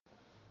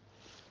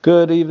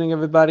Good evening,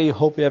 everybody.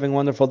 Hope you're having a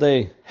wonderful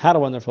day. Had a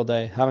wonderful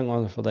day, having a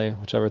wonderful day,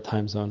 whichever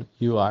time zone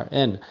you are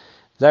in.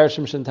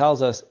 Shemesh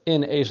tells us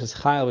in Eishes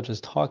Chayil, which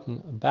is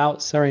talking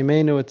about Sarah,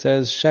 it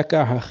says,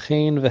 Shekar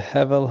ha'chein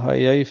v'hevel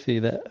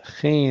ha'yofi. The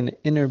chein,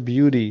 inner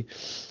beauty,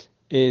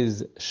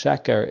 is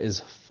sheker, is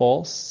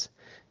false.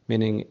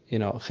 Meaning,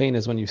 chein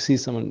is when you see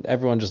someone,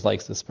 everyone just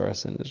likes this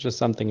person. There's just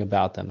something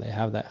about them. They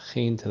have that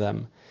chein to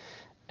them.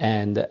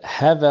 And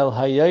hevel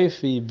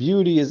ha'yofi,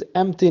 beauty is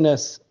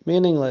emptiness,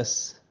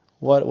 meaningless.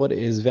 What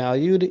is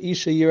valued?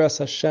 Isha yiras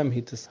Hashem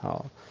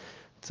hitishal.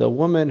 It's a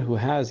woman who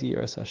has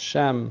yiras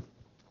Hashem,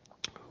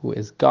 who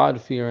is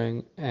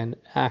God-fearing and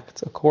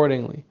acts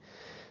accordingly.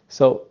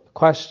 So the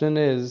question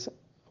is,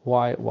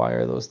 why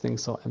are those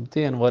things so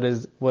empty? And what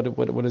does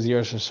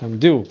yiras Hashem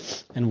do?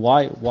 And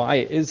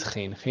why is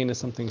chein? Chein is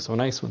something so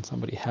nice when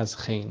somebody has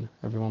chein.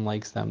 Everyone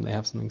likes them. They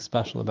have something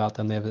special about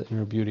them. They have an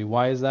inner beauty.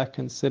 Why is that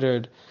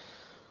considered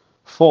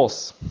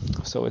false?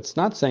 So it's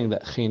not saying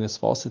that chein is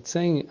false. It's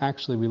saying,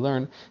 actually, we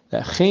learn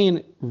that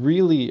chein,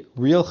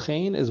 real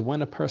chein, is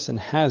when a person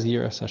has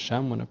yiras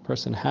Hashem, when a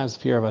person has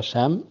fear of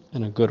Hashem,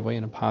 in a good way,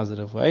 in a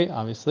positive way,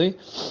 obviously.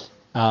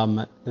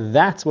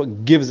 That's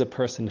what gives a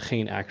person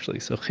chein, actually.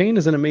 So chein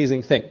is an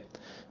amazing thing,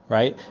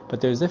 right? But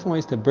there's different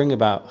ways to bring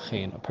about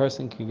chein. A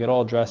person can get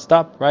all dressed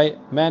up, right?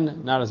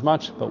 Men, not as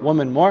much, but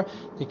women more.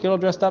 They get all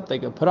dressed up, they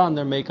can put on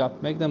their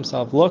makeup, make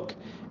themselves look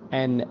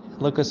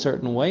a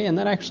certain way, and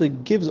that actually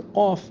gives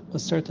off a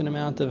certain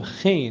amount of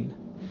chein.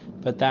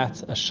 But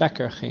that's a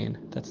sheker chein.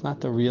 That's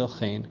not the real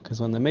chein, because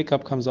when the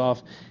makeup comes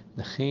off,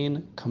 the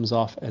chein comes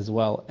off as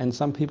well. And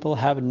some people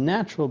have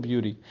natural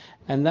beauty,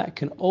 and that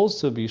can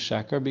also be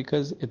sheker,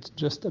 because it's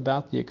just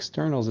about the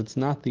externals. It's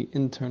not the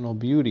internal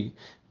beauty.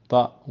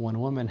 But when a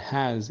woman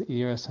has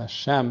yiras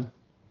Hashem,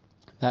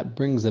 that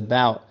brings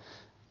about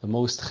the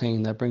most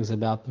chein, that brings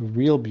about the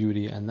real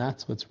beauty, and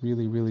that's what's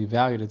really, really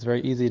valued. It's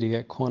very easy to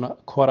get caught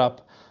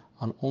up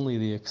on only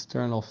the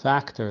external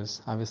factors.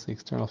 Obviously,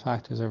 external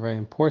factors are very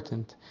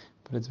important,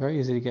 but it's very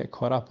easy to get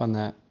caught up on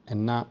that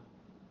and not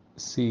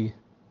see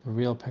the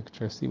real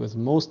picture. See what's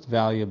most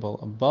valuable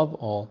above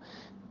all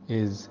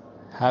is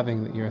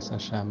having the yiras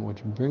Hashem,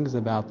 which brings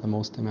about the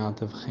most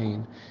amount of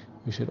chein.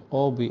 We should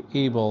all be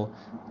able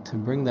to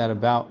bring that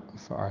about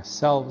for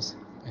ourselves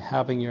by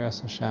having yiras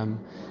Hashem,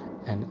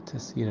 and to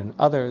see it in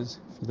others,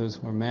 for those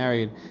who are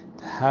married,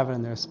 to have it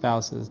in their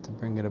spouses, to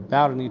bring it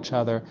about in each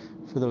other,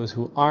 for those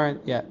who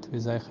aren't yet,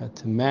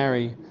 to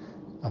marry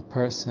a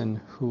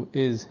person who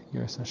is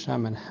yiras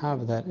Hashem and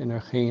have that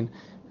inner chein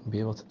and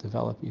be able to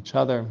develop each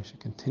other. We should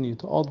continue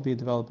to all be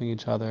developing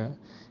each other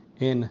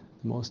in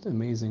the most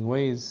amazing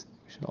ways.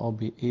 We should all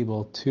be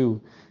able to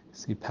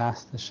see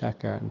past the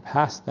sheker and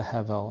past the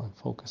hevel and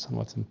focus on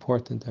what's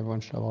important.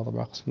 Everyone should have all the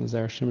brachos from the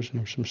Shemesh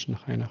and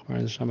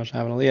Chayei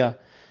Sarah.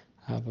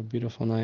 Have a beautiful night.